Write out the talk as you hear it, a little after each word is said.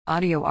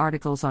Audio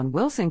articles on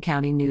Wilson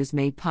County News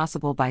made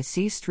possible by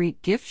C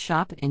Street Gift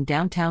Shop in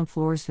downtown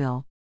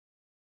Floresville.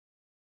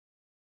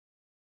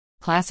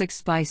 Classic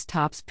Spice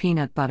Tops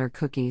Peanut Butter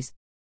Cookies.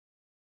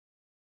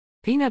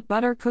 Peanut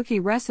Butter Cookie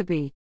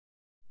Recipe.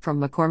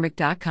 From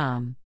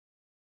McCormick.com.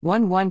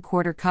 1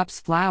 cups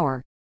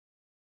flour.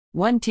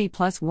 1 tea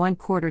plus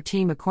 1/4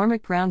 tea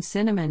McCormick ground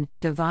cinnamon,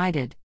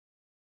 divided.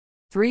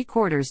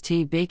 3/4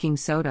 tea baking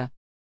soda.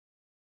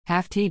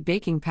 Half tea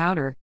baking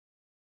powder.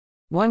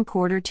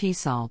 1/4 tea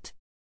salt.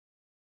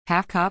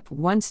 Half cup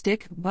 1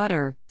 stick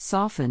butter,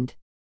 softened.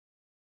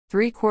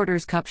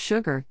 3/4 cup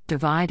sugar,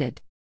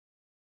 divided.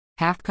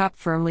 Half cup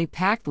firmly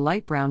packed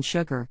light brown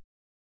sugar.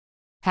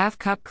 Half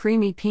cup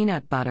creamy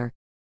peanut butter.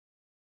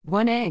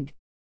 1 egg.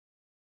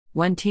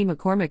 1 tea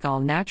McCormick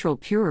all-natural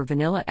pure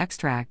vanilla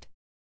extract.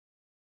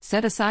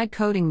 Set aside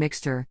coating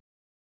mixture.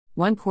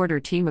 1/4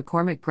 tea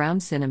McCormick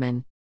ground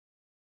cinnamon.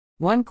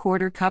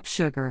 1/4 cup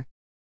sugar.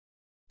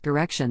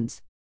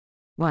 Directions.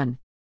 1.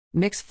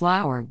 Mix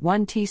flour,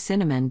 1 tea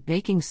cinnamon,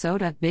 baking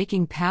soda,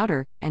 baking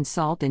powder, and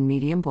salt in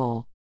medium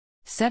bowl.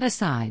 Set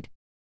aside.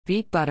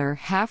 Beat butter,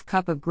 half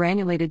cup of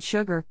granulated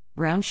sugar,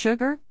 brown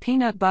sugar,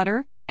 peanut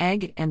butter,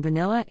 egg, and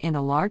vanilla in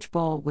a large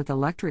bowl with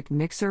electric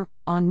mixer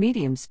on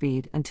medium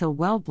speed until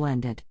well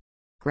blended.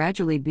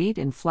 Gradually beat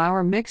in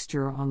flour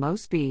mixture on low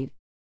speed.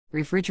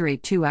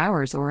 Refrigerate 2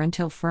 hours or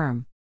until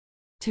firm.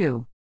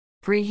 2.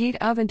 Preheat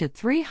oven to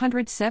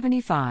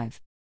 375.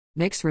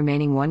 Mix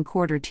remaining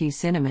 1/4 tea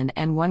cinnamon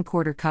and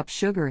 1/4 cup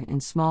sugar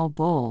in small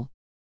bowl.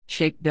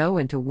 Shape dough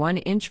into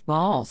 1-inch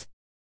balls.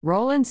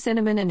 Roll in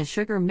cinnamon and a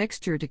sugar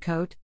mixture to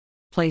coat.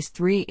 Place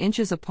 3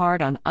 inches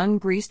apart on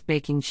ungreased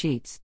baking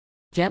sheets.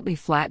 Gently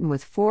flatten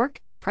with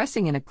fork,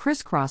 pressing in a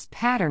crisscross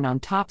pattern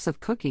on tops of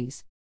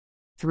cookies.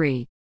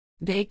 3.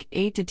 Bake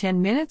 8 to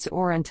 10 minutes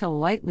or until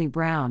lightly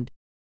browned.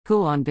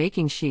 Cool on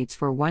baking sheets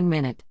for 1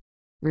 minute.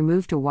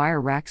 Remove to wire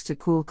racks to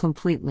cool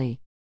completely.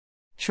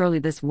 Surely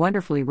this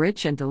wonderfully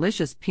rich and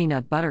delicious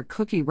peanut butter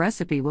cookie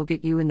recipe will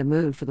get you in the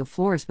mood for the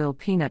Floresville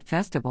Peanut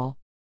Festival.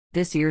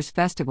 This year's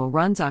festival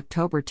runs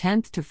October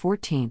 10th to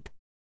 14th.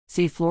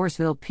 See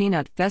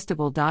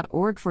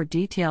floresvillepeanutfestival.org for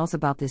details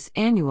about this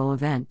annual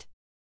event.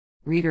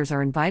 Readers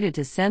are invited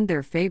to send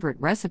their favorite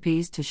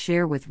recipes to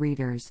share with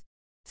readers.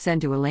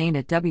 Send to Elaine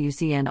at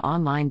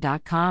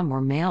WCNonline.com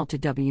or mail to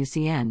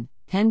WCN,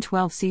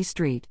 1012 C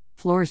Street,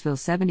 Floresville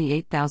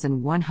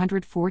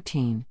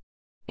 78114.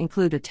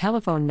 Include a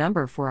telephone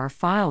number for our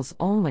files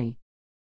only.